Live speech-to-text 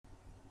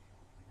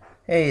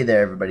Hey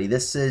there everybody,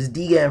 this is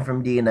DGAN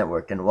from DGAN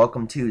Network and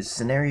welcome to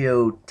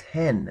Scenario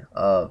 10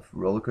 of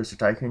Roller Coaster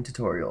Tycoon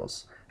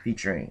Tutorials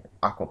featuring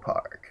Aqua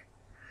Park.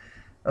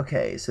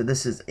 Okay, so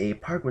this is a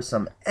park with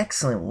some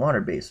excellent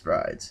water-based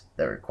rides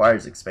that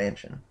requires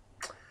expansion.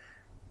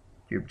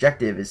 Your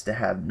objective is to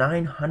have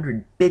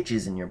 900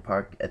 bitches in your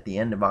park at the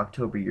end of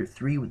October year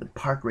 3 with a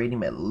park rating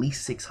of at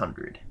least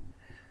 600.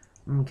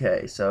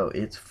 Okay, so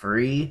it's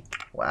free.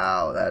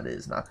 Wow, that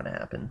is not going to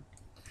happen.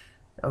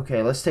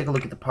 Okay, let's take a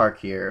look at the park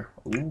here.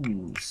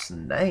 Ooh,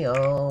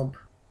 snap.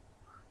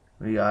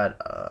 We got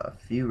a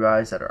few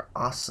rides that are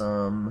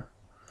awesome.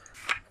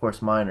 Of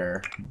course, mine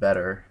are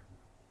better.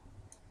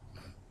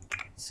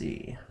 Let's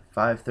see,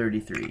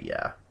 533,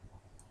 yeah.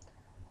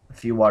 A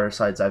few water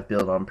slides I've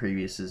built on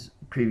previous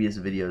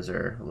videos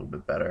are a little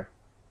bit better.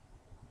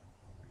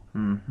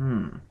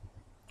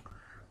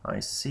 I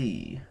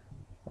see.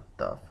 What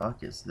the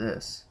fuck is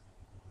this?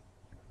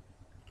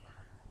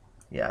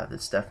 Yeah,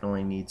 this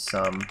definitely needs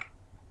some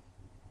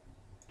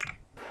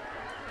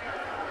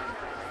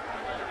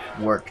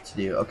work to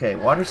do. Okay,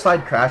 water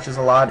slide crashes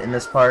a lot in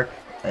this park,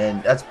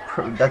 and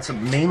that's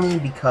mainly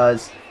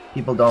because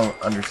people don't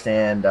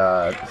understand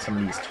some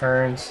of these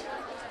turns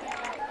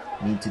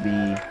need to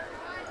be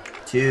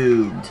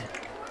tubed.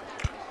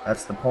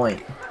 That's the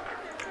point.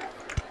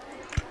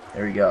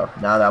 There we go.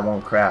 Now that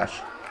won't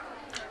crash.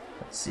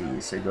 Let's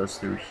see. So it goes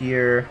through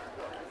here.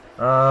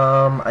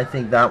 I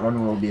think that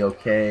one will be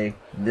okay.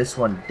 This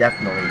one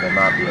definitely will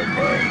not be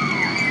okay.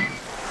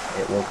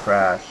 It will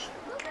crash.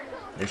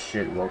 This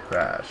shit will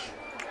crash.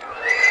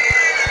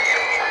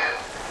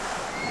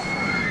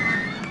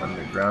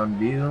 Underground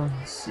view.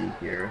 Let's see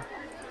here.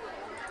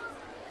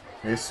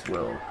 This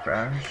will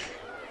crash.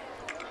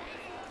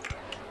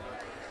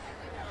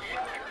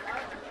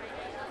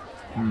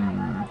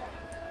 Yeah,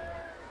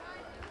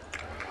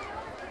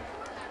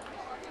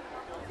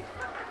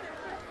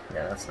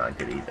 that's not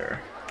good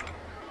either.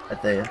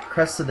 At the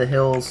crest of the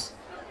hills,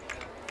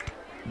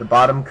 the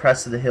bottom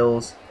crest of the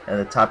hills and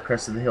the top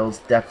crest of the hills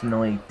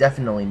definitely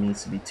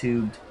needs to be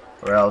tubed,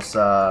 or else,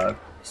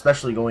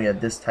 especially going at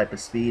this type of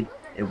speed,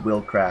 it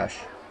will crash.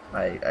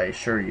 I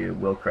assure you, it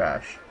will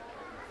crash.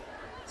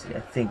 See, I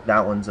think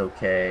that one's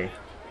okay.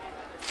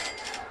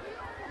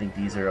 I think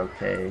these are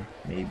okay,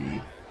 maybe.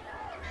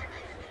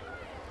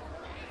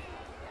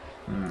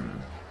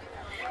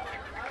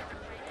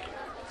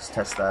 Let's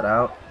test that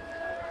out.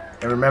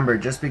 And remember,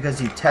 just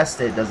because you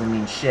test it doesn't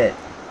mean shit,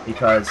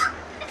 because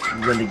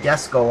when the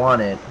guests go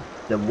on it,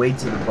 the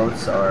weights of the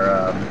boats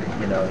are,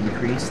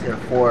 increased.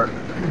 Therefore,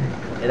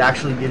 it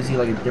actually gives you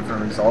like a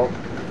different result.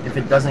 If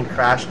it doesn't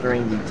crash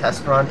during the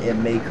test run, it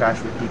may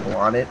crash with people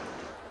on it,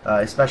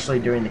 especially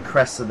during the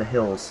crests of the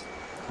hills.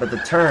 But the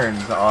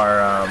turns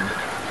are,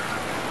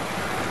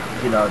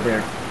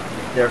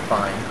 they're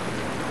fine.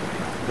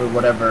 With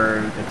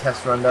whatever the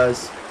test run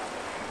does,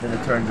 then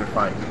the turns are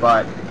fine.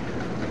 But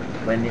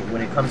when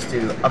it comes to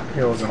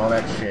uphills and all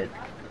that shit,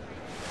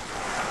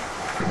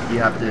 you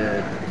have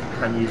to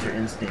kind of use your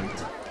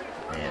instinct.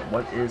 And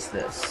what is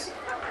this?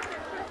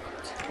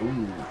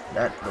 Ooh,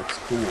 that looks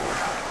cool.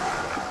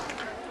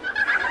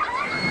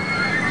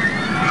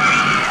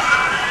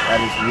 That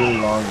is really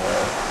long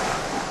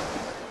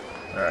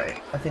though.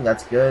 Alright, I think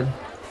that's good.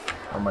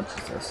 How much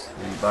is this?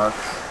 $3.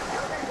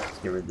 Let's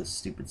get rid of this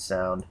stupid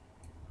sound.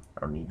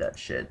 I don't need that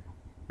shit.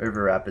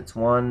 River Rapids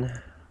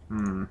 1.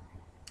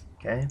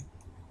 Okay.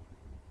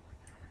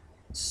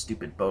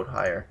 Stupid boat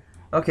hire.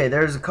 Okay,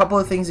 there's a couple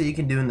of things that you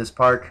can do in this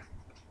park.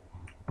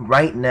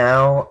 Right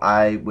now,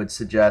 I would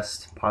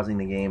suggest pausing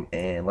the game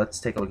and let's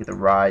take a look at the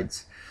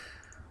rides.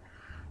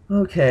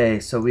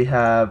 Okay, so we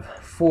have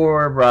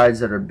 4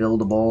 rides that are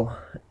buildable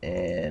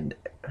and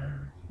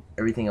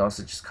everything else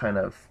is just kind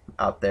of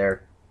out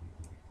there.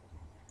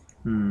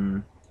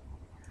 Food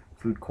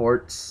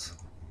courts.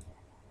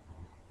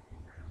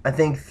 I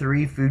think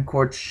 3 food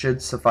courts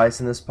should suffice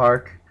in this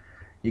park.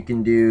 You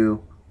can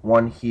do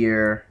one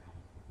here,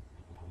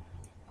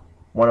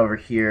 one over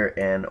here,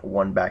 and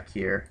one back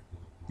here.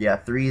 Yeah,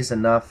 3 is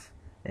enough,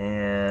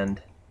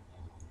 and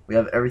we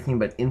have everything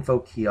but info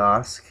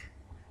kiosk.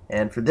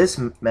 And for this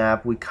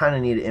map, we kind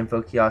of need an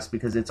info kiosk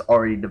because it's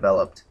already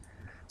developed.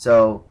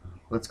 So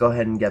let's go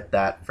ahead and get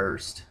that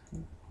first.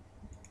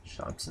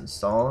 Shops and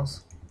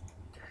stalls.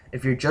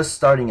 If you're just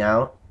starting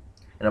out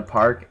in a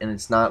park and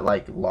it's not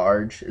like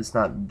large, it's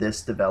not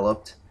this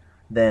developed,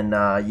 then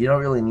you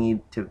don't really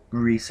need to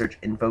research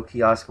info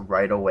kiosk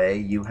right away.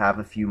 You have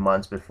a few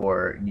months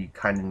before you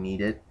kind of need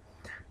it.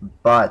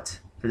 But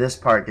for this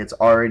park, it's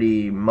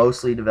already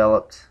mostly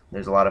developed.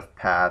 There's a lot of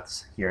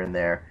paths here and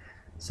there.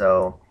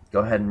 So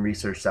go ahead and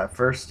research that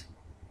first.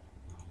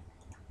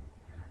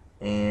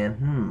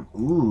 And,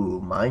 ooh,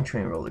 mine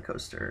train roller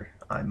coaster.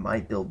 I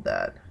might build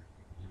that.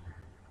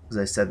 Because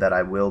I said that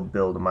I will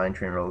build a mine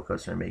train roller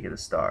coaster and make it a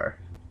star.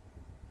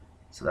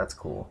 So that's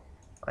cool.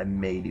 I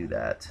may do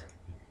that.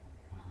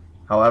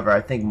 However,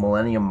 I think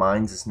Millennium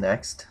Mines is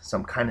next, so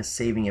I'm kind of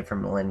saving it for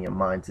Millennium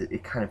Mines.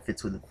 It kind of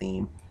fits with the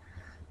theme.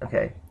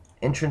 Okay,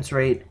 entrance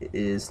rate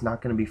is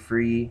not going to be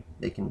free.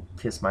 They can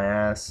kiss my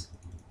ass.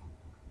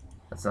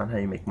 That's That's not how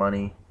you make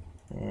money.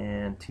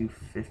 And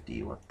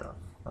 250, what the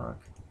fuck?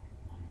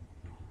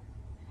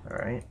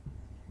 Alright.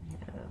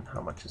 And how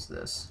much is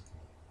this?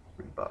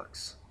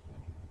 $3.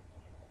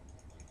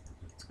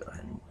 Let's go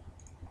ahead and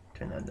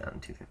turn that down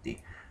to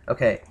 250.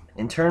 Okay,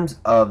 in terms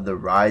of the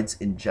rides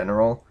in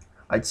general,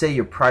 I'd say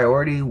your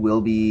priority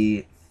will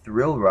be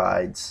thrill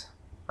rides,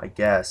 I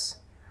guess.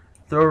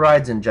 Thrill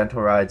rides and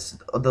gentle rides,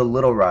 the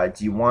little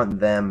rides, you want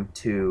them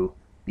to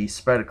be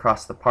spread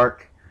across the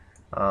park.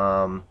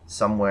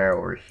 Somewhere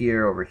over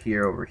here, over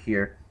here, over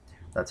here.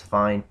 That's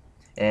fine.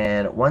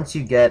 And once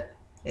you get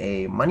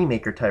a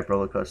moneymaker type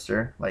roller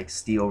coaster, like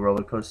steel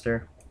roller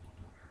coaster,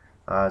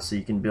 so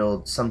you can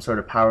build some sort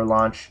of power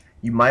launch,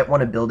 you might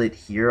want to build it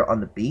here on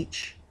the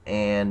beach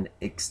and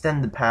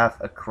extend the path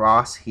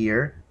across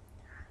here.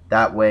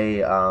 That way,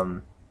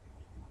 you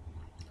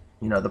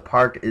know, the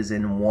park is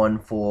in one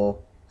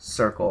full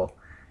circle.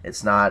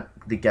 It's not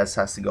the guest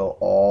has to go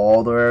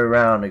all the way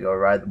around to go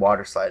ride the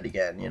water slide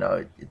again. You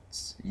know,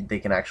 they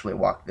can actually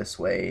walk this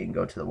way and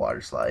go to the water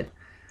slide,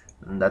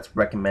 and that's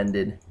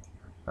recommended.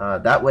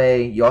 That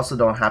way, you also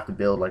don't have to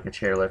build like a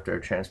chairlift or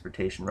a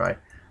transportation ride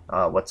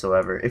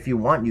whatsoever. If you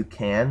want, you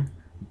can,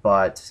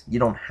 but you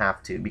don't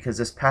have to because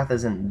this path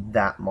isn't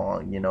that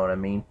long. You know what I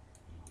mean?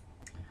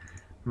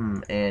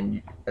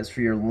 And as for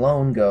your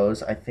loan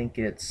goes, I think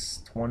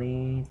it's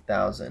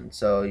 20,000.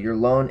 So your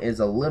loan is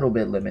a little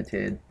bit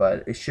limited,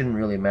 but it shouldn't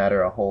really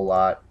matter a whole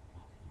lot.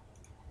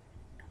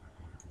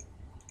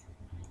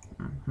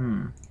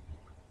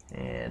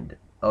 And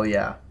oh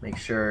yeah, make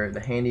sure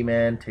the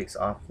handyman takes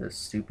off this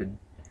stupid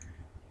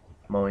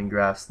mowing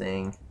grass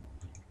thing.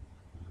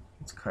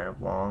 It's kind of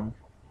long.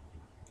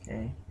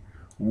 Okay.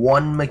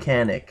 One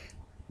mechanic.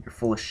 You're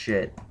full of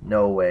shit.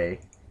 No way.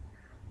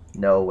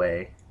 No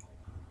way.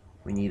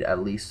 We need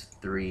at least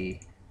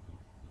 3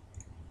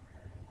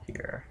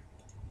 here.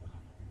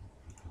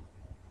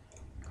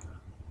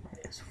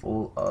 It's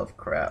full of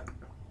crap.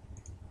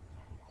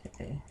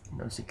 Okay,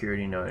 no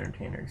security, no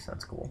entertainers.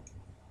 That's cool.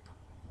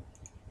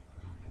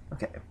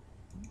 Okay. I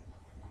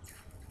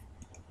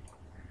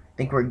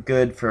think we're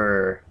good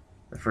for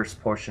the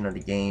first portion of the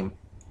game.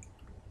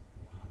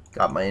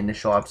 Got my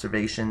initial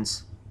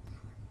observations.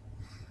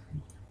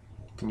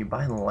 Can you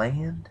buy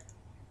land?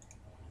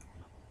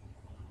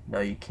 No,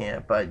 you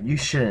can't, but you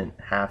shouldn't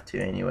have to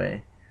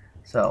anyway.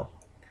 So,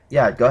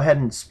 yeah, go ahead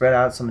and spread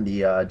out some of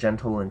the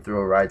gentle and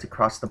thrill rides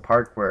across the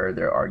park where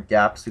there are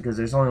gaps, because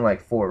there's only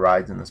like 4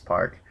 rides in this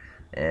park.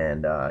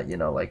 And, you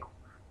know, like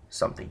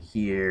something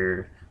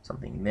here,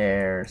 something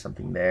there,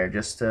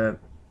 just to,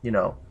 you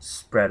know,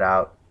 spread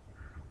out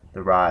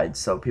the rides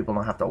so people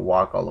don't have to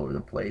walk all over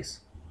the place.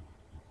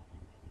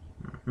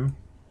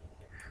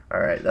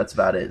 Alright, that's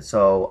about it.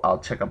 So, I'll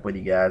check up with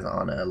you guys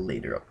on a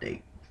later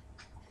update.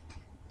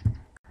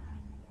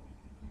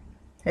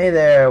 Hey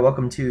there,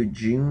 welcome to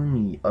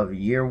June of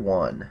year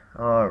 1.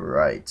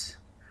 Alright.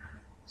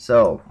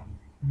 So,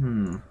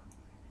 $20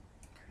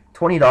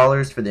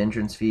 for the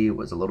entrance fee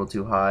was a little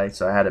too high,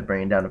 so I had to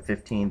bring it down to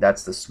 15.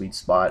 That's the sweet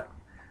spot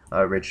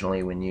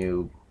originally when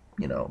you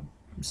know,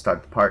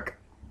 start the park.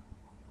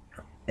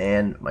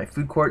 And my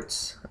food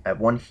courts, I have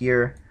one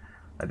here.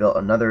 I built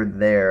another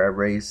there.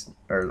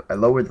 I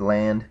lowered the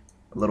land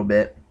a little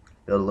bit,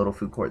 built a little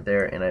food court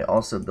there, and I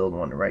also built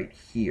one right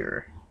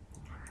here.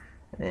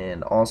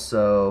 And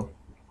also,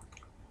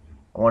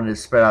 I wanted to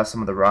spread out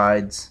some of the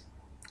rides.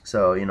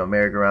 So, you know,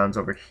 merry-go-rounds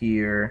over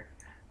here,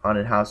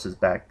 haunted house is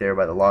back there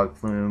by the log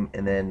flume,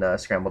 and then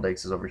scrambled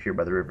eggs is over here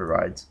by the river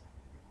rides.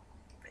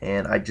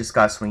 And I just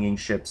got swinging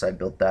ships. I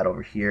built that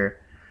over here.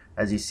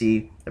 As you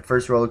see, the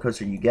first roller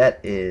coaster you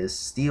get is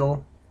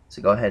steel,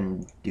 so go ahead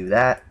and do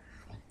that.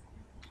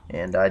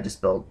 And I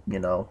just built, you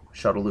know,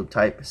 shuttle loop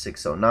type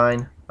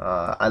 609.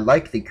 I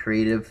like the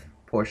creative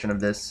portion of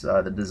this,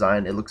 the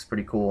design. It looks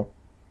pretty cool.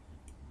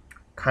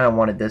 Kind of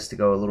wanted this to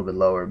go a little bit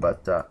lower,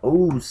 but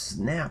oh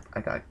snap, I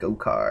got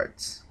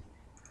go-karts.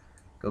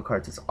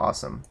 Go-karts is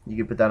awesome. You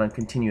can put that on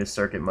continuous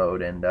circuit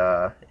mode and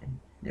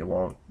it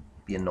won't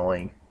be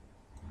annoying.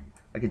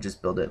 I could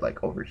just build it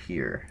like over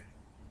here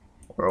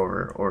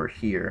or over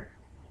here.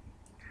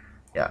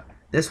 Yeah,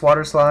 this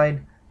water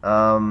slide,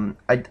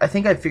 I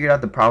think I figured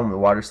out the problem with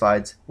water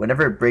slides.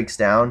 Whenever it breaks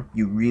down,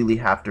 you really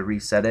have to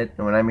reset it.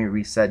 And when I mean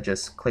reset,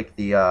 just click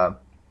the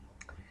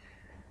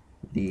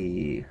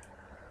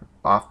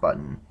off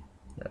button,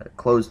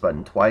 close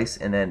button twice,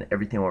 and then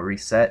everything will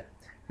reset.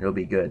 It'll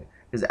be good.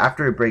 Because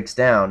after it breaks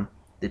down,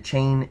 the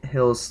chain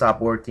hills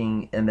stop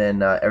working, and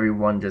then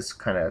everyone just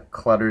kind of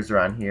clutters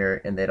around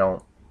here, and they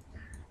don't,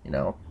 you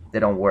know, they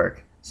don't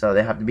work. So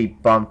they have to be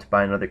bumped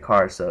by another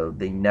car, so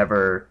they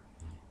never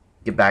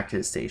get back to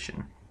the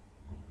station.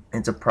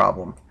 It's a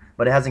problem,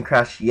 but it hasn't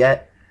crashed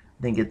yet.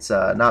 I think it's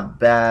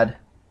not bad.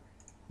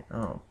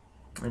 Oh,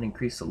 it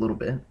increased a little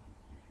bit.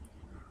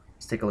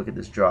 Let's take a look at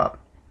this drop.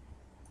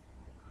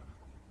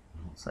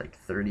 It's like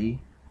 30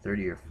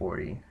 or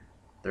 40,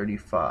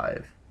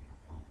 35.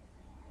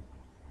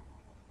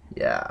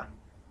 Yeah,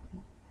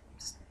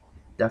 it's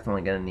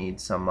definitely gonna need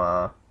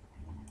some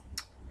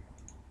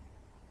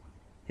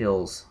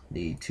hills,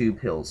 the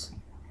tube hills.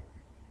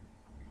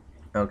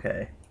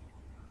 Okay.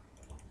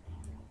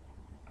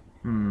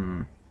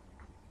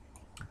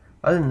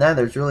 Other than that,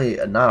 there's really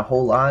not a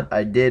whole lot.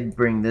 I did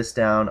bring this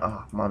down.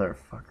 Oh,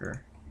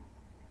 motherfucker.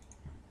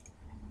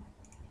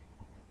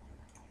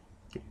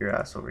 Get your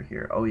ass over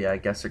here. Oh yeah, I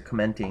guess they're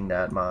commenting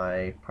that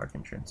my park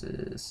entrance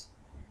is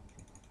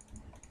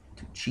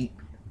too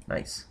cheap.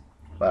 Nice.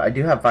 But I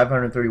do have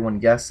 531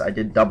 guests. I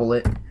did double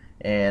it,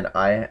 and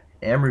I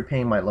am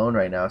repaying my loan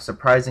right now.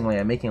 Surprisingly,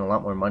 I'm making a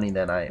lot more money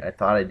than I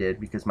thought I did,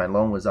 because my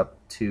loan was up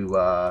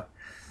to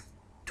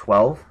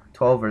 12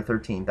 or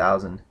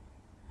 13,000.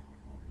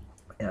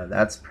 Yeah,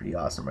 that's pretty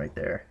awesome right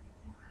there.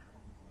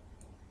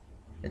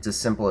 It's as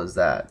simple as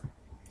that.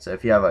 So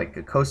if you have like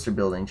a coaster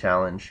building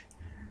challenge,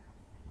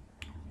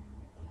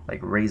 like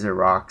Razor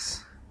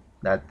Rocks,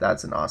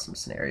 that's an awesome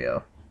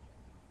scenario.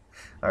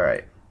 All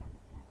right.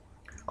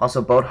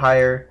 Also, boat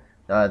hire,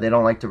 they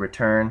don't like to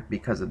return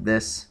because of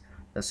this.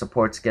 The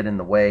supports get in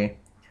the way.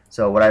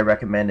 So what I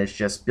recommend is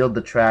just build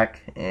the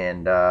track,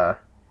 and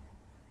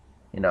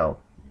you know,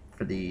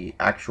 for the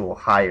actual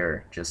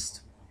hire,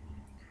 just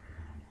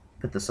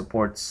put the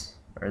supports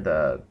or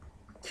the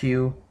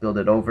queue, build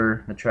it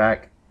over the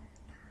track,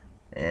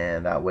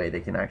 and that way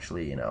they can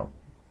actually, you know,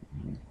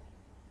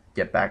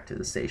 get back to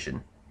the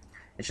station.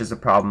 It's just a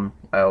problem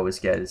I always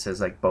get. It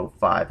says like boat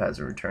 5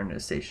 hasn't returned to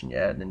the station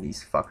yet, and then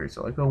these fuckers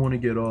are like, I want to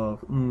get off.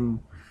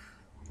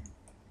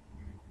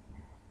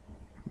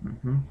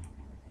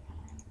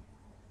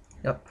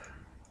 Yep.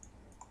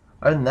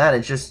 Other than that,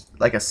 it's just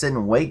like a sit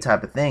and wait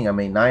type of thing. I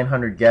mean,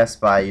 900 guests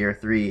by year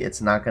 3, it's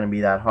not going to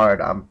be that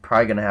hard. I'm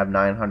probably going to have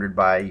 900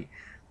 by,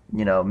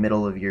 you know,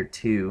 middle of year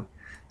 2.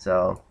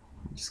 So,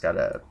 just got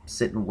to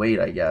sit and wait,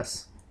 I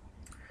guess.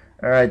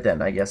 Alright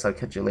then, I guess I'll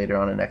catch you later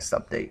on the next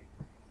update.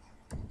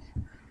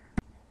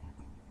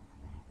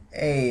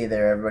 Hey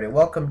there, everybody.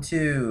 Welcome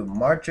to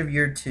March of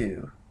year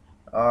 2.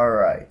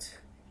 Alright.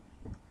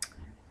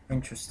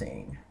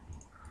 Interesting.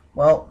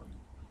 Well,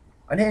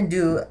 I didn't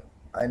do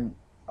a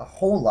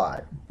whole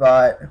lot,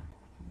 but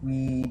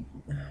I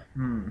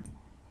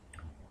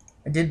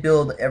did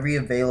build every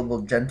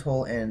available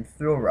gentle and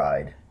thrill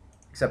ride,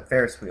 except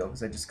Ferris wheel,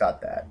 because I just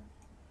got that.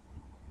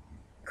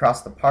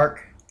 Across the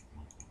park,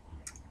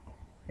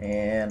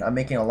 and I'm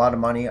making a lot of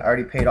money. I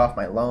already paid off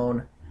my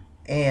loan,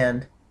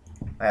 and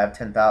I have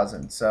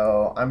 10,000.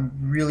 So I'm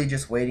really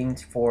just waiting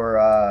for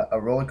a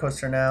roller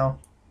coaster now.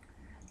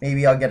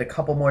 Maybe I'll get a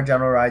couple more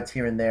general rides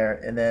here and there,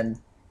 and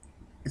then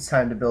it's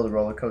time to build a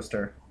roller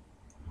coaster.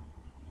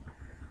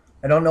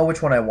 I don't know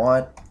which one I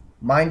want.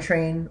 Mine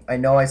Train, I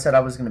know I said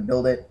I was going to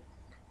build it,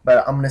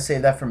 but I'm going to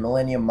save that for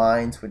Millennium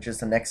Mines, which is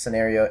the next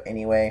scenario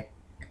anyway.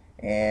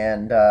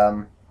 And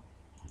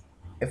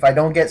if I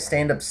don't get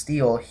stand-up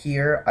steel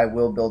here, I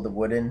will build the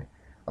wooden,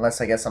 unless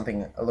I get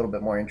something a little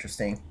bit more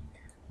interesting.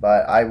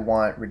 But I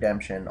want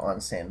redemption on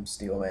stand-up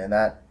steel, man.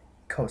 That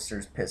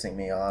coaster's pissing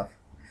me off.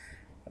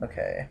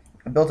 Okay,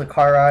 I built a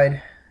car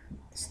ride.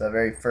 It's the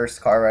very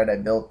first car ride I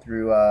built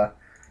through the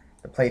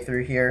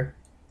playthrough here,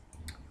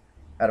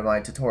 out of my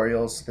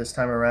tutorials this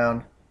time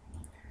around.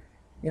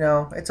 You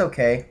know, it's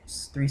okay.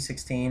 It's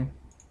 316.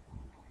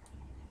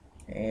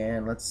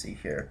 And let's see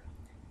here.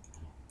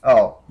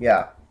 Oh,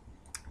 yeah.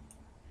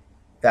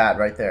 That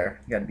right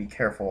there. You gotta be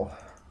careful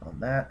on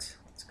that.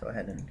 Let's go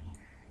ahead and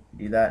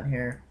do that in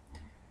here.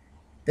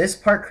 This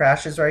part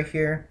crashes right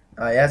here.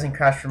 It hasn't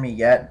crashed for me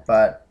yet,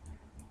 but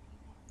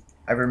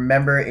I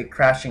remember it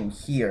crashing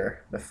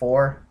here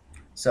before.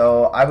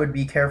 So I would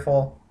be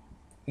careful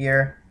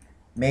here.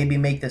 Maybe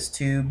make this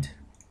tubed.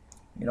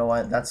 You know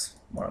what? That's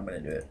what I'm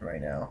going to do it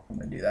right now. I'm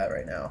going to do that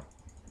right now.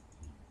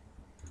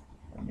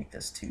 I'll make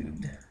this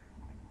tubed.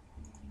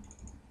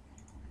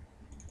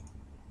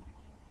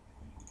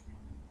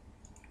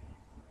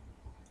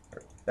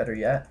 Or better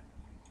yet,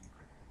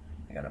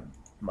 I got a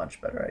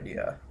much better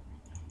idea.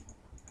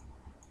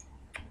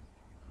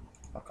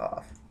 Fuck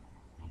off.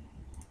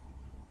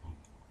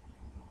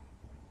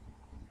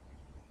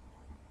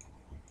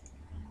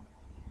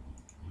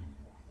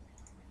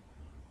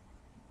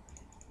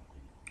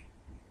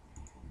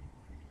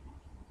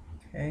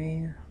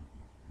 Okay.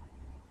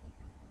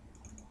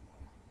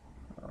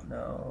 Oh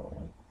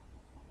no.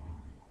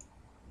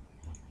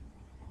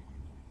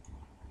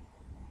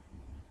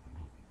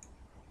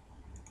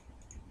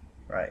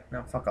 Right,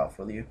 now fuck off,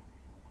 will you?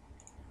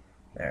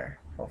 There.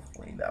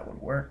 Hopefully that would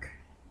work.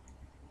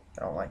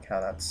 I don't like how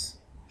that's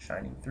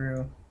shining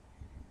through.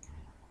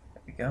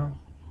 There we go.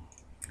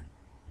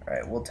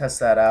 Alright, we'll test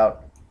that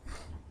out.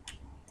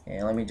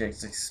 And let me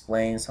just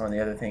explain some of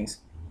the other things.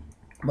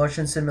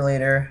 Motion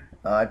simulator.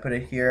 I put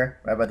it here,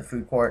 right by the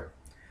food court.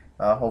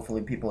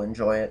 Hopefully people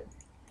enjoy it.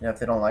 You know, if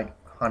they don't like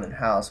haunted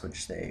house,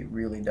 which they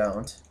really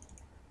don't.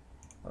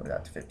 Lower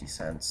that to 50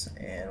 cents.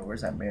 And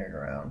where's that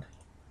merry-go-round?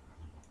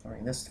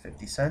 Lowering this to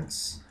 50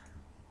 cents.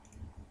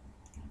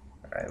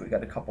 Alright, we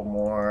got a couple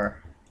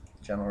more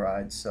general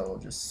rides, so we'll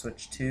just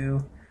switch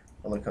to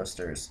roller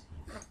coasters.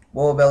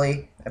 Willow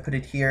Belly, I put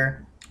it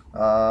here.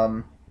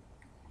 Thought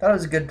it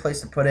was a good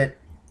place to put it,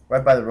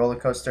 right by the roller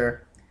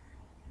coaster.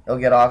 They'll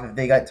get off. If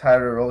they got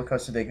tired of the roller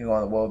coaster, they can go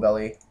on the Willow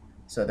Belly.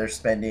 So they're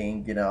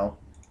spending, you know,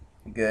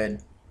 a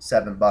good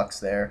 $7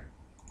 there.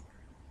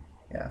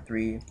 Yeah,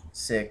 3,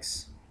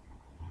 6,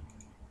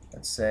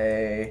 let's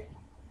say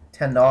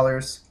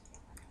 $10.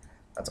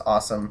 That's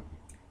awesome.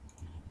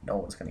 No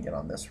one's gonna get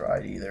on this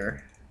ride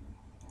either.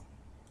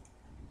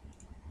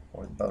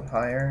 Or the boat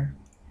hire.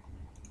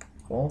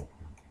 Cool.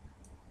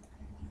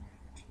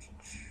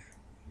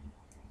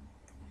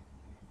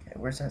 Okay,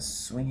 where's that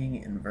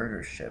swinging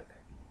inverter ship?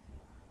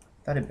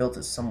 I thought it built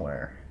it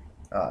somewhere.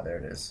 Ah, there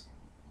it is.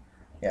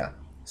 Yeah,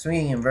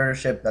 swinging inverter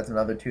ship, that's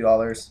another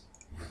 $2.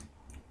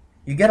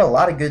 You get a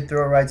lot of good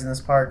thrill rides in this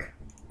park,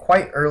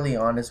 quite early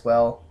on as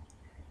well.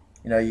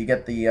 You know, you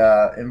get the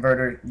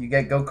inverter, you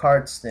get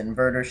go-karts, the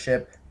inverter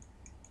ship,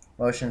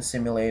 motion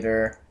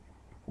simulator,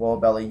 wall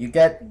belly. You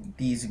get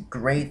these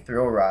great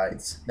thrill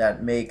rides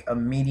that make a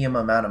medium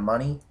amount of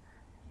money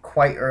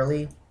quite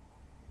early.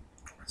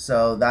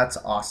 So that's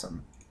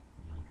awesome.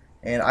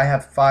 And I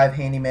have 5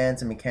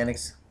 handymans and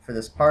mechanics for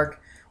this park.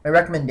 My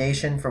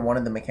recommendation for one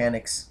of the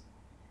mechanics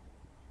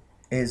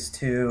is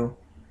to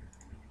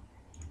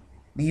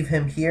leave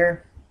him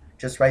here,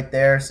 just right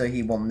there, so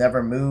he will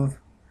never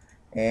move.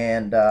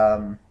 And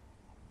the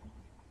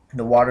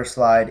water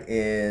slide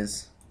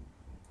is,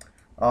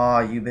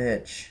 aw, you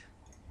bitch.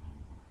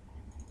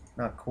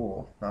 Not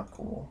cool, not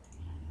cool.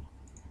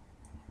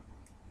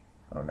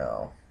 Oh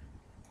no.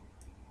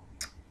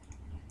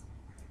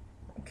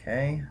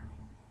 Okay.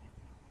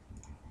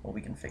 Well,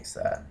 we can fix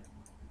that.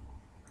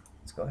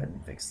 Let's go ahead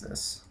and fix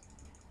this.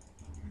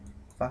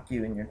 Fuck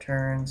you in your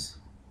turns.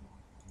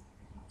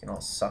 You can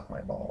all suck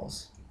my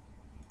balls.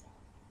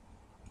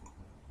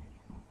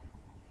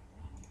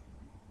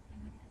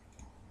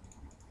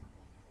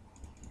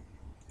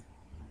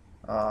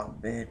 Aw,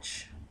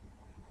 bitch.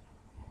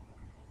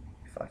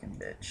 You fucking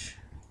bitch.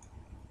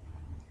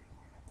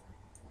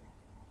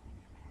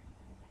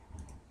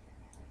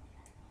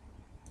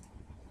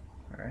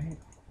 Alright.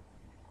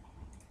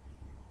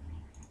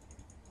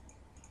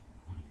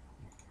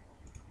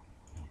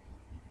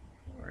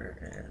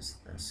 Where is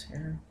this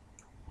here?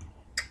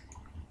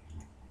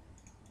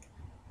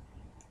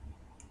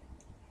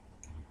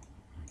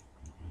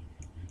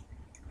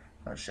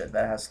 Oh shit,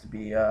 that has to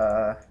be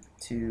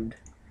tubed.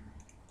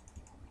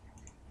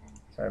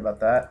 Sorry about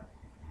that.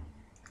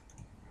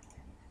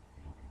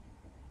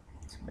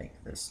 Let's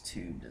make this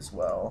tubed as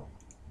well.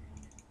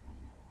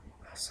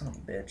 Oh, son of a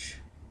bitch.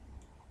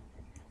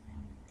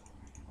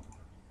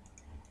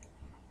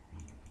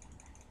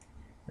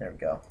 There we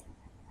go.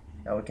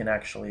 Now we can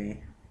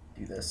actually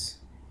do this.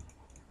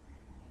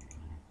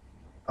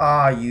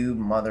 Ah, you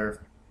motherfucker.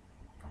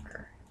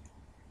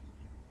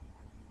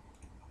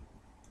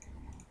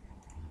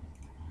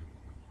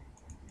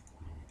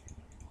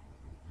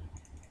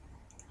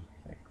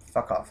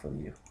 Fuck off with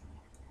you.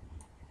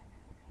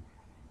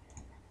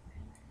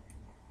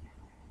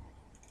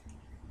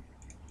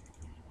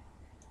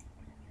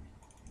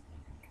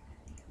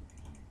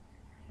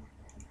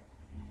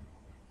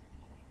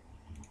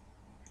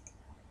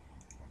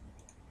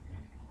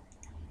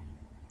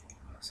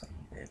 Son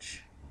of a bitch.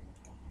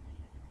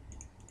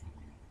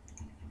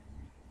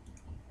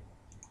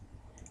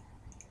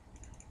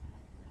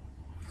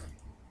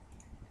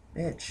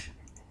 Bitch.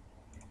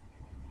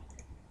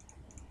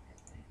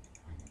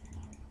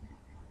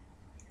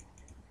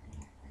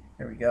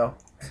 There we go.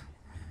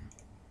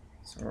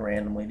 So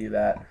randomly do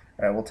that.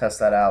 Alright, we'll test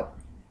that out.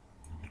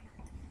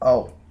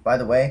 Oh, by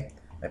the way,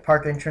 my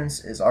park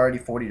entrance is already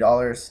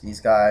 $40.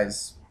 These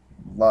guys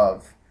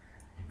love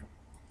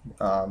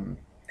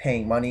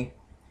paying money.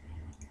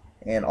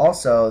 And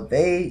also,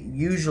 they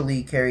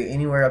usually carry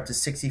anywhere up to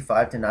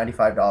 $65 to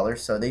 $95,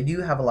 so they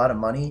do have a lot of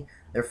money.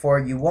 Therefore,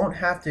 you won't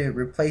have to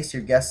replace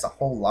your guests a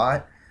whole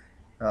lot,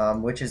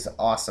 which is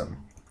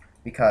awesome,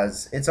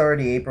 because it's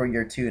already April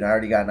year 2 and I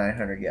already got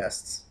 900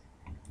 guests.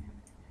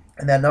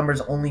 And that number is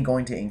only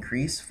going to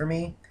increase for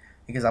me,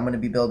 because I'm going to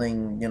be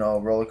building, you know, a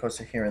roller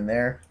coaster here and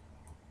there.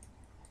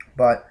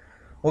 But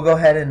we'll go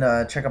ahead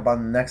and check up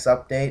on the next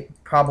update,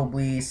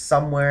 probably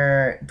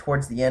somewhere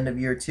towards the end of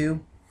year 2.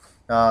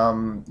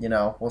 You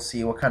know, we'll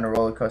see what kind of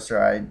roller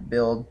coaster I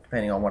build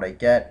depending on what I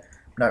get.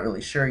 I'm not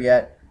really sure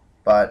yet,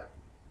 but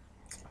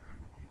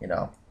you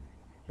know,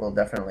 we'll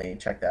definitely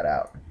check that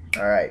out.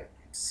 Alright,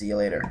 see you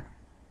later.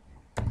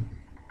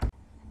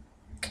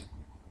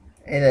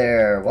 Hey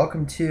there,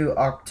 welcome to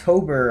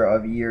October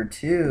of year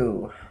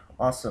 2.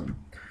 Awesome.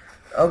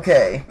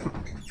 Okay,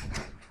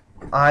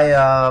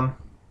 I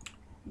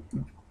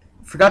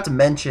forgot to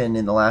mention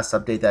in the last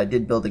update that I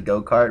did build a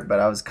go-kart, but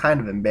I was kind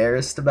of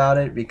embarrassed about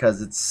it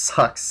because it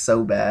sucks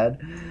so bad.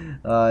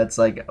 It's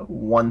like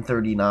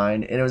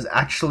 139, and it was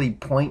actually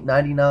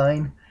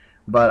 0.99,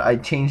 but I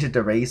changed it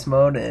to race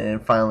mode, and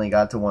it finally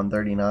got to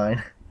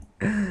 139.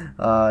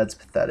 It's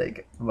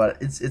pathetic, but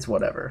it's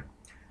whatever.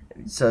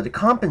 So to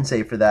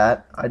compensate for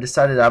that, I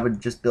decided I would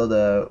just build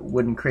a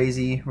wooden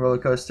crazy roller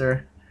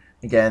coaster.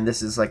 Again,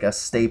 this is like a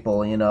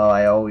staple, you know,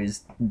 I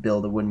always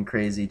build a wooden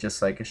crazy,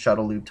 just like a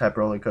shuttle loop type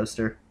roller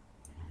coaster.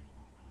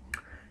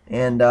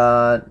 And,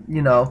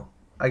 you know,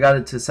 I got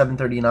it to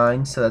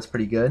 739, so that's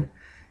pretty good.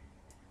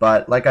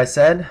 But like I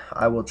said,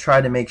 I will try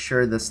to make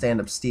sure the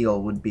stand-up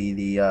steel would be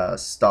the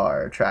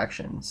star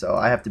attraction. So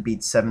I have to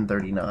beat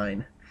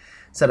 739.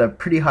 Set a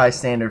pretty high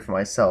standard for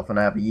myself, and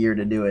I have a year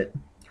to do it.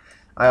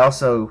 I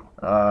also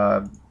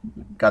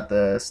got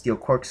the steel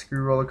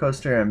corkscrew roller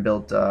coaster and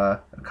built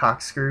a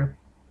corkscrew.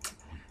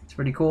 It's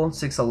pretty cool.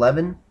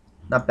 611,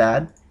 not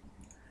bad.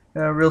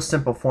 Real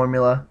simple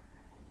formula.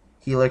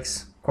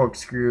 Helix,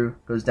 corkscrew,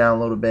 goes down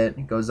a little bit,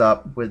 it goes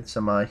up with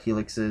some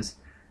helixes,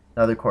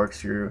 another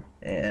corkscrew,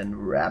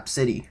 and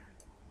Rhapsody.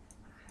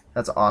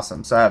 That's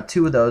awesome. So I have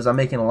 2 of those. I'm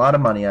making a lot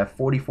of money. I have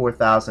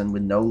 44,000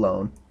 with no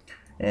loan,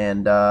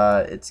 and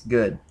it's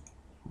good.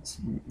 It's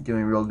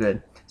doing real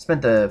good.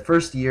 Spent the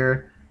first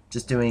year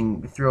just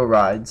doing thrill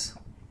rides,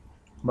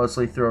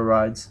 mostly thrill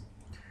rides.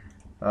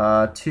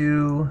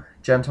 2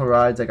 gentle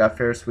rides. I got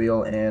Ferris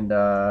wheel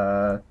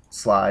and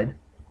slide,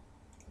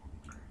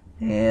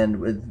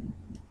 and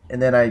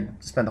then I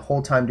spent the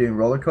whole time doing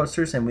roller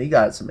coasters, and we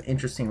got some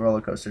interesting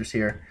roller coasters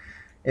here.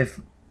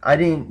 If I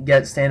didn't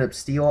get stand-up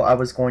steel, I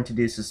was going to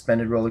do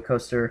suspended roller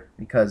coaster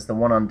because the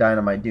one on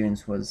Dynamite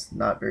Dunes was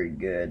not very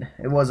good.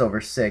 It was over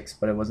 6,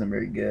 but it wasn't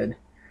very good.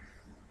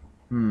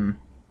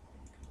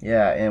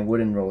 Yeah, and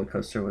wooden roller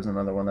coaster was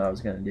another one that I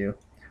was going to do.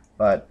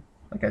 But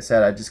like I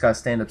said, I just got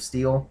stand-up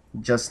steel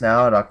just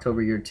now at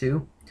October year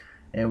 2.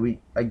 And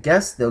I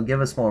guess they'll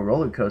give us more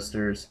roller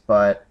coasters,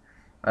 but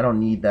I don't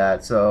need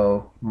that.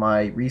 So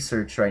my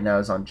research right now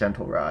is on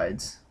gentle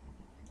rides.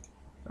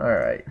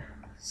 Alright,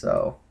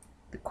 so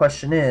the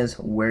question is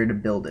where to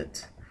build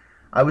it.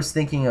 I was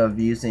thinking of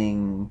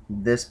using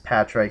this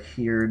patch right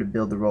here to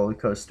build the roller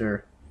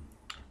coaster,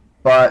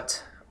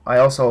 but I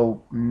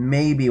also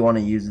maybe want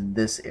to use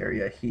this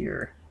area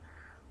here,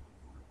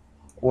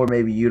 or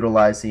maybe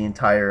utilize the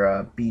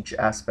entire beach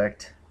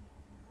aspect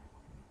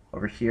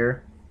over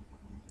here.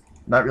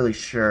 Not really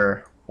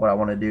sure what I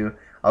want to do.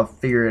 I'll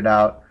figure it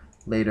out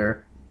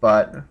later,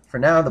 but for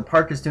now the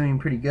park is doing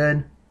pretty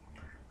good.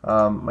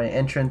 My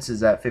entrance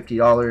is at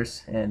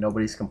 $50 and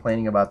nobody's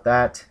complaining about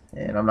that,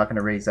 and I'm not going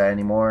to raise that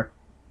anymore.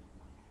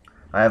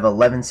 I have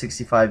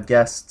 1165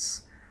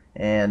 guests,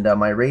 and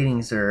my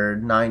ratings are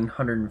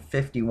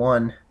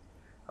 951.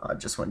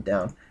 Just went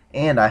down,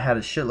 and I had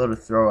a shitload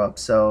of throw up,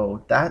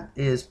 so that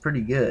is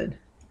pretty good.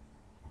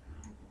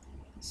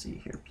 Let's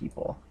see here,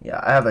 people.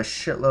 Yeah, I have a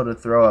shitload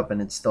of throw up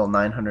and it's still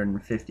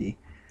 950.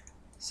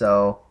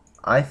 So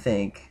I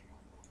think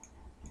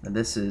that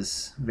this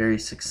is very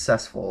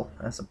successful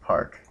as a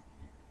park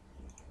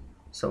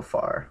so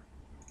far.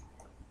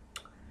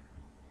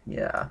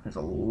 Yeah, there's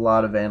a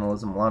lot of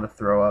vandalism, a lot of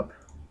throw up.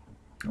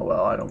 Oh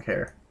well, I don't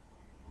care.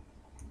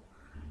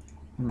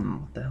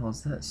 What the hell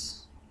is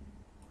this?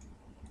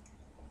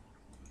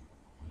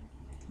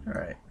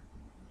 Alright.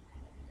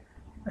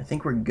 I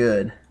think we're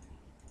good.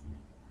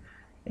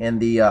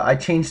 And I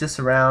changed this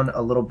around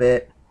a little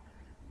bit.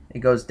 It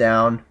goes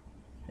down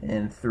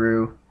and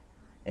through.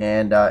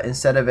 And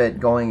instead of it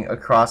going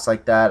across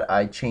like that,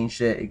 I changed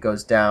it. It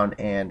goes down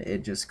and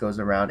it just goes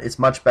around. It's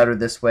much better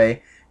this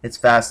way. It's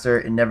faster.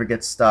 It never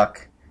gets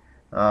stuck.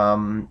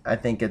 I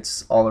think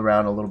it's all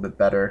around a little bit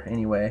better.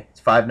 Anyway, it's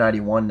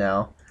 591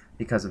 now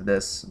because of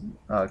this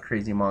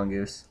crazy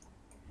mongoose.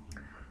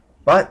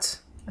 But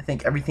I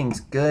think everything's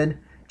good.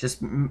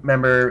 Just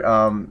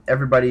remember,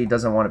 everybody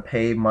doesn't want to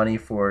pay money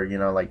for,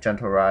 like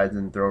gentle rides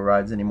and thrill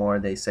rides anymore.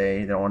 They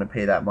say they don't want to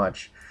pay that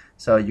much.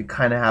 So you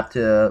kind of have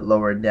to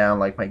lower it down.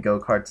 Like my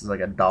go-karts is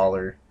like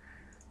 $1,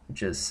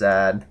 which is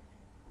sad.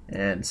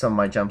 And some of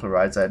my gentle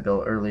rides I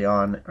built early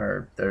on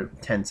they're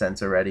 10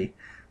 cents already.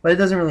 But it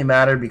doesn't really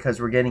matter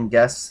because we're getting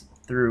guests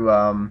through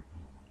the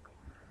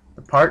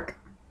park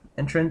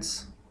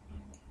entrance.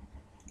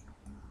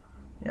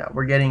 Yeah,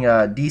 we're getting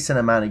a decent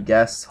amount of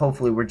guests.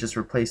 Hopefully we're just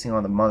replacing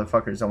all the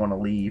motherfuckers that want to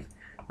leave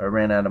or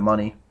ran out of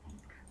money.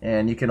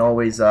 And you can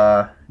always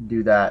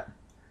do that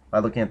by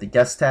looking at the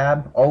guest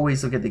tab.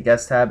 Always look at the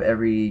guest tab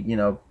every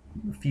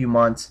few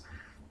months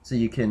so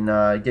you can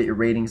get your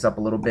ratings up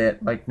a little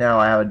bit. Like now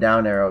I have a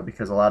down arrow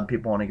because a lot of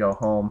people want to go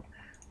home.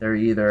 They're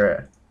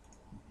either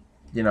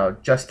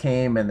just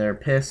came and they're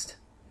pissed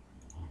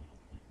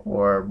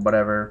or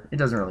whatever. It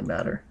doesn't really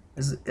matter.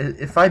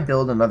 If I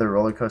build another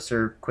roller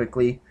coaster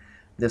quickly,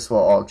 this will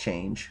all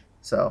change.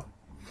 So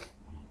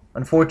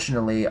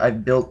unfortunately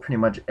I've built pretty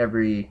much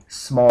every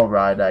small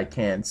ride I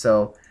can,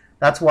 so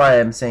that's why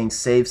I'm saying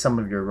save some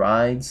of your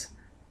rides.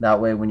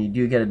 That way when you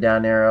do get a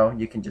down arrow,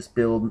 you can just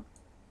build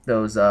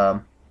those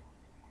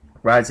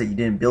rides that you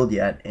didn't build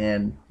yet,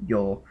 and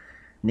you'll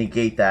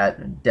negate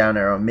that down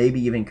arrow, maybe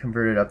even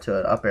convert it up to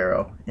an up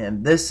arrow.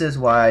 And this is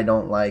why I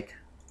don't like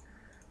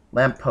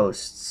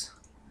lampposts,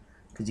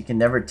 because you can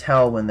never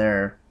tell when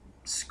they're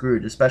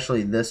screwed,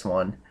 especially this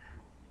one.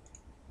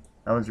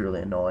 That was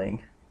really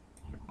annoying.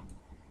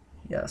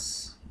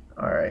 Yes.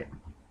 Alright.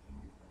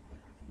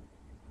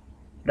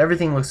 But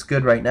everything looks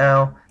good right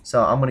now,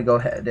 so I'm going to go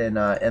ahead and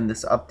end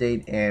this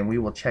update, and we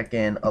will check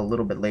in a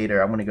little bit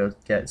later. I'm going to go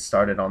get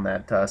started on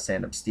that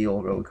stand-up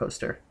steel roller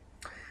coaster.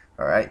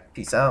 Alright,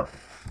 peace out.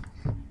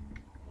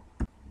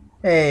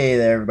 Hey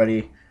there,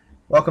 everybody.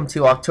 Welcome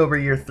to October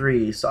year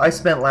 3. So I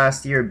spent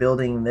last year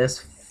building this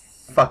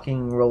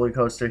fucking roller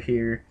coaster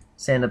here,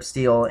 stand up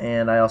steel,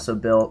 and I also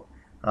built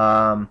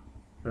what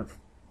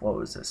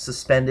was this?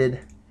 Suspended.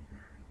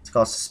 It's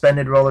called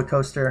suspended roller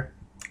coaster.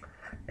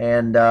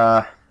 And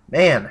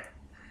man,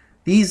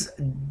 these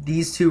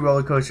two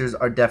roller coasters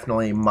are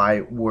definitely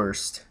my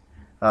worst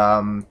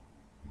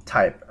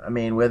type. I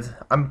mean,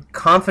 I'm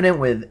confident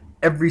with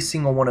every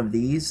single one of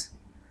these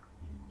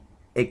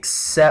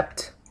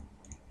except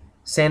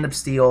stand up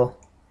steel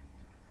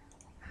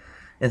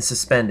and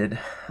suspended.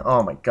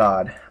 Oh my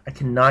god. I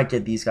cannot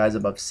get these guys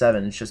above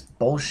 7. It's just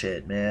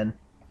bullshit, man.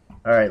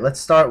 Alright,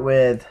 let's start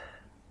with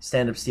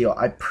stand-up steel.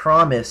 I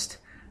promised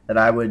that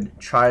I would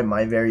try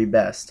my very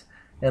best.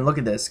 And look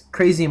at this.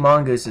 Crazy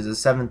Mongoose is a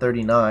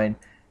 739.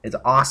 It's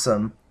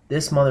awesome.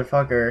 This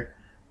motherfucker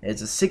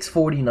is a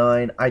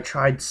 649. I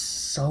tried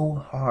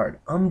so hard.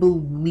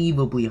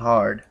 Unbelievably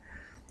hard.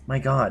 My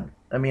god.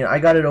 I mean, I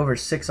got it over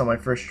 6 on my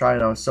first try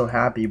and I was so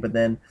happy, but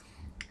then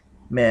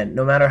man,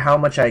 no matter how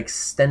much I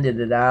extended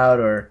it out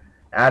or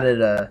added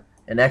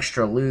an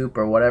extra loop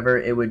or whatever,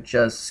 it would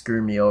just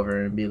screw me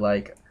over and be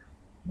like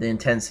the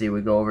intensity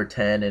would go over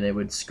 10 and it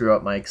would screw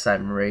up my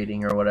excitement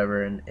rating or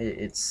whatever, and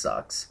it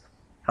sucks.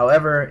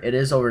 However, it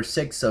is over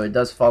 6, so it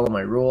does follow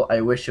my rule.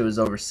 I wish it was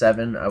over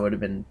 7. I would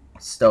have been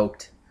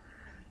stoked,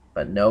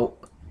 but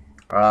nope.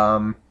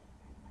 You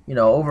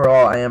know,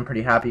 overall, I am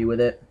pretty happy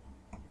with it.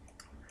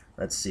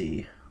 Let's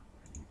see.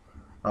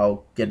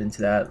 I'll get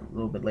into that a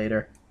little bit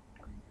later.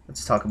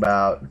 Let's talk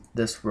about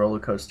this roller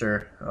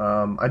coaster.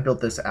 I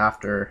built this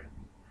after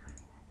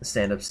the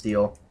stand-up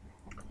steel,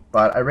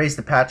 but I raised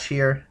the patch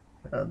here,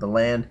 the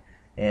land,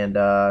 and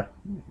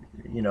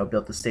you know,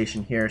 built the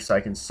station here so I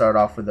can start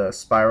off with a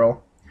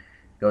spiral.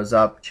 Goes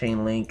up,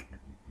 chain link,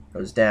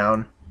 goes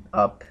down,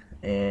 up,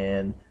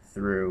 and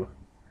through,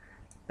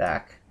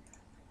 back.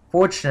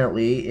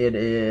 Fortunately, it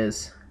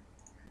is,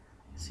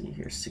 let's see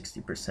here,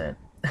 60%.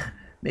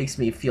 Makes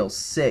me feel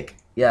sick.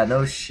 Yeah,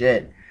 no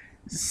shit.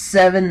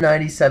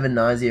 797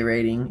 nausea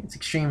rating. It's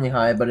extremely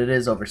high, but it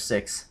is over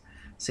 6.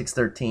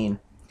 613.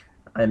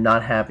 I'm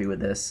not happy with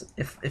this.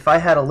 If I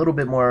had a little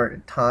bit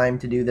more time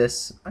to do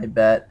this, I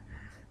bet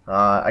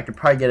I could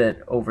probably get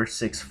it over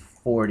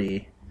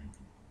 640.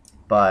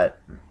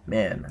 But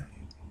man,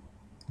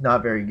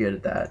 not very good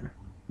at that.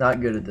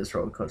 Not good at this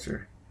roller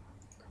coaster.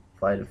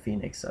 Flight of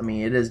Phoenix. I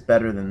mean, it is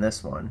better than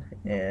this one,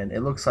 and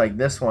it looks like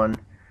this one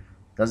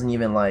doesn't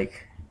even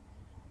like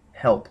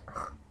help.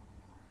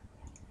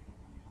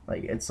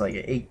 Like, it's like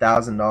an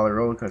 $8,000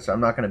 roller coaster. I'm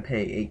not gonna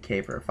pay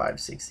 $8K for a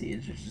 560.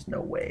 There's just no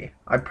way.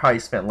 I probably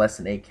spent less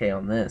than $8K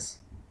on this,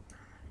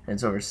 and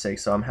it's over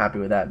 6, so I'm happy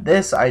with that.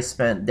 This I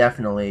spent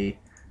definitely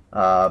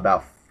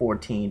about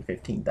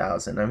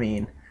 $15,000. I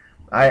mean,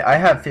 I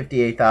have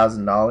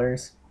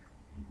 $58,000,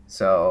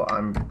 so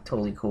I'm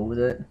totally cool with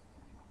it.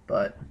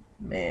 But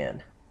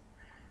man,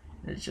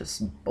 it's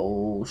just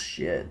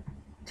bullshit.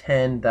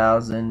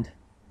 10,000.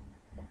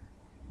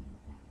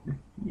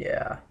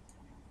 Yeah.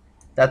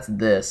 That's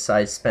this.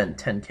 I spent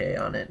 10K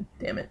on it.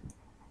 Damn it.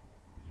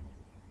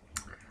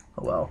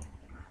 Oh well.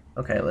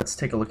 Okay, let's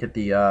take a look at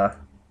the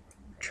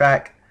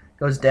track.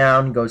 Goes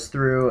down, goes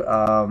through,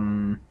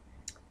 on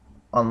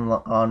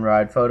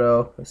ride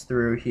photo, goes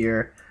through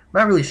here. I'm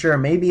not really sure.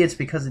 Maybe it's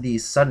because of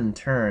these sudden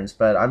turns,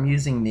 but I'm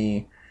using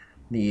the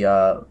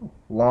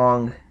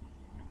long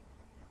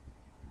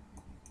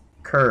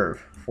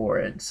curve for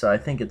it, so I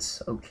think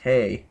it's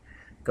okay.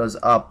 Goes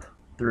up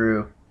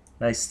through,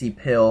 nice steep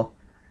hill.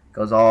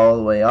 Goes all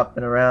the way up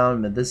and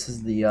around, but this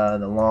is the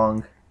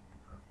long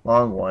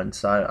one,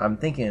 so I'm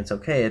thinking it's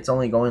okay. It's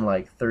only going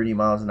like 30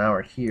 miles an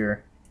hour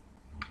here.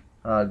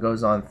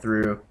 Goes on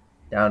through,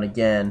 down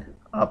again,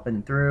 up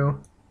and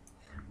through.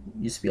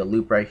 Used to be a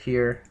loop right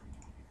here.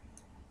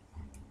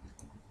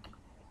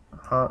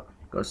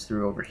 Goes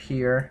through over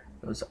here,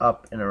 goes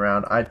up and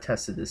around. I've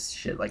tested this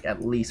shit like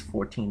at least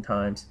 14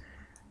 times.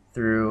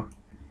 Through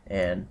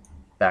and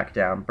back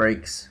down,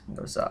 brakes,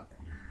 goes up.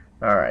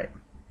 Alright.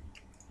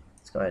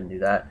 Go ahead and do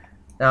that.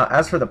 Now,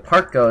 as for the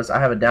park goes, I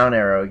have a down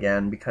arrow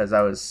again because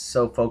I was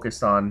so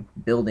focused on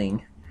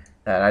building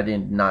that I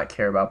did not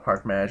care about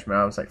park management.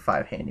 I was like,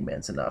 5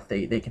 handyman's enough.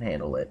 They can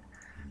handle it,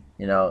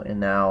 you know.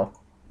 And now,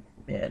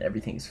 man,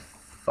 everything's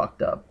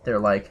fucked up. They're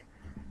like,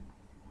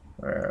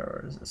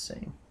 where is this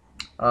saying?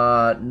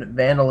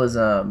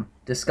 Vandalism,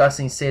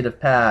 disgusting state of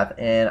path,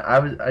 and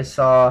I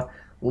saw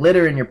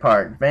litter in your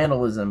park,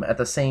 vandalism at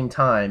the same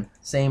time,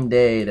 same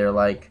day. They're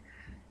like,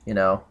 you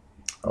know,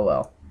 oh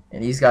well.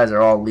 And these guys are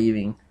all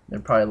leaving. They're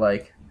probably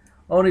like,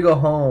 I want to go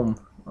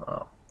home.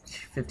 Oh,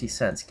 50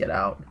 cents, get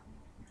out.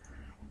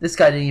 This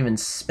guy didn't even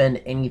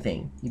spend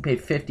anything. He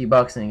paid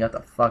 $50 and he got the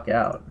fuck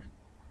out.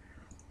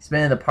 He's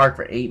been in the park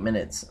for 8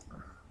 minutes.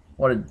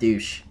 What a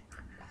douche.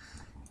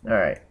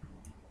 Alright.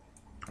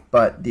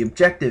 But the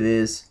objective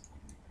is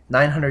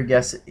 900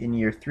 guests in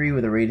year 3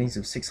 with a ratings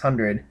of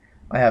 600.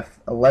 I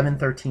have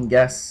 13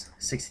 guests,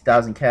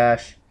 60,000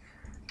 cash.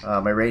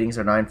 My ratings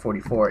are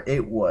 944.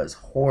 It was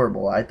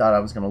horrible. I thought I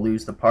was going to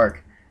lose the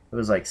park. It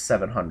was like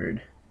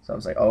 700. So I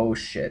was like, oh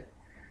shit.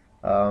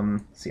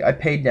 See, I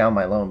paid down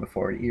my loan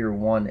before year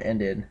 1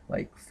 ended,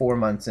 like 4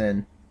 months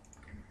in.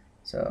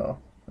 So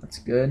that's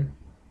good.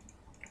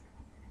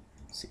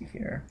 Let's see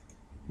here.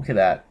 Look at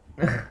that.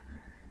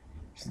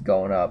 Just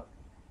going up.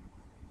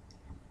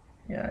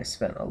 Yeah, I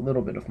spent a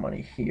little bit of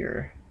money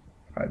here.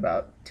 Probably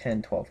about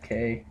 10,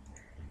 12K,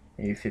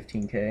 maybe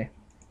 15K.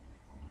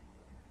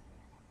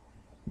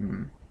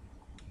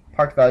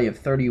 Park value of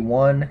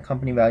 31,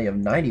 company value of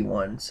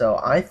 91. So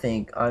I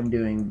think I'm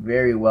doing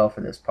very well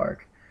for this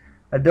park.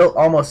 I built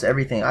almost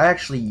everything. I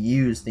actually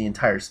used the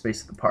entire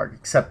space of the park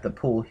except the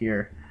pool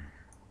here,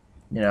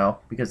 you know,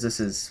 because this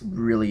is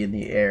really in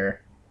the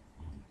air.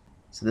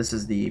 So this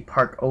is the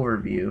park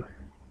overview.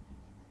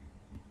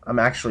 I'm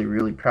actually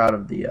really proud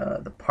of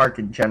the park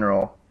in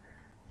general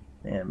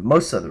and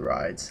most of the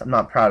rides. I'm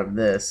not proud of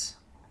this.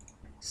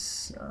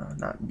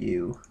 Not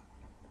you.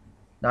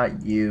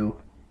 Not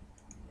you.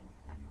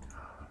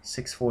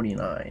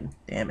 649.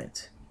 Damn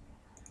it.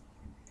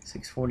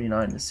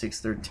 649 to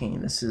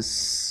 613. This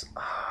is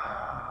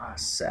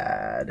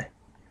sad.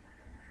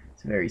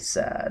 It's very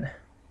sad.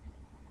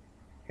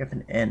 You have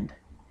an end.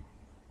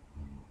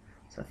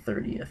 It's the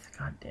 30th.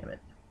 God damn it.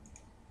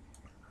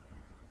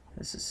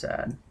 This is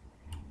sad.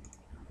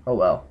 Oh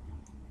well.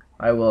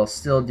 I will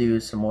still do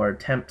some more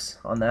attempts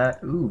on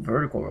that. Ooh,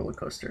 vertical roller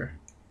coaster.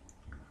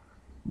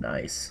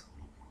 Nice.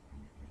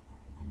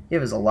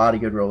 Give us a lot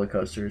of good roller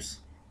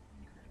coasters.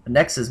 The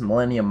next is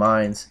Millennium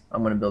Mines.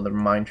 I'm going to build a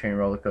mine train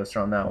roller coaster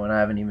on that one. I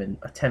haven't even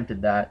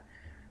attempted that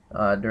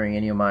during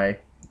any of my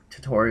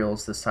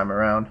tutorials this time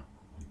around.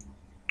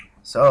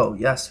 So,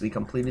 yes, we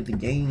completed the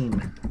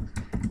game,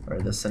 or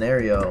the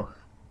scenario.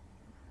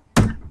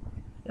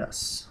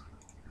 Yes.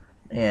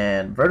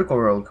 And vertical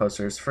roller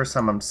coasters, first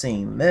time I'm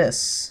seeing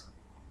this.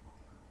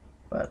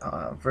 But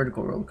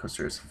vertical roller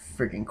coaster is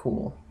freaking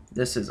cool.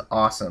 This is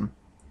awesome.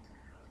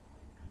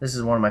 This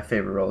is one of my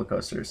favorite roller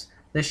coasters.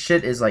 This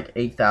shit is like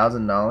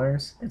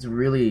 $8,000. It's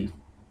really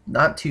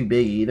not too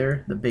big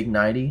either, the Big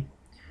 90,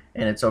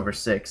 and it's over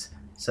 6.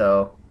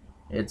 So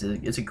it's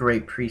a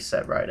great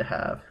preset ride to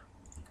have.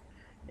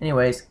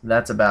 Anyways,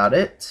 that's about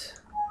it.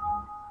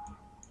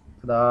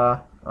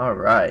 Ta-da. All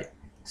right.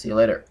 See you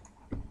later.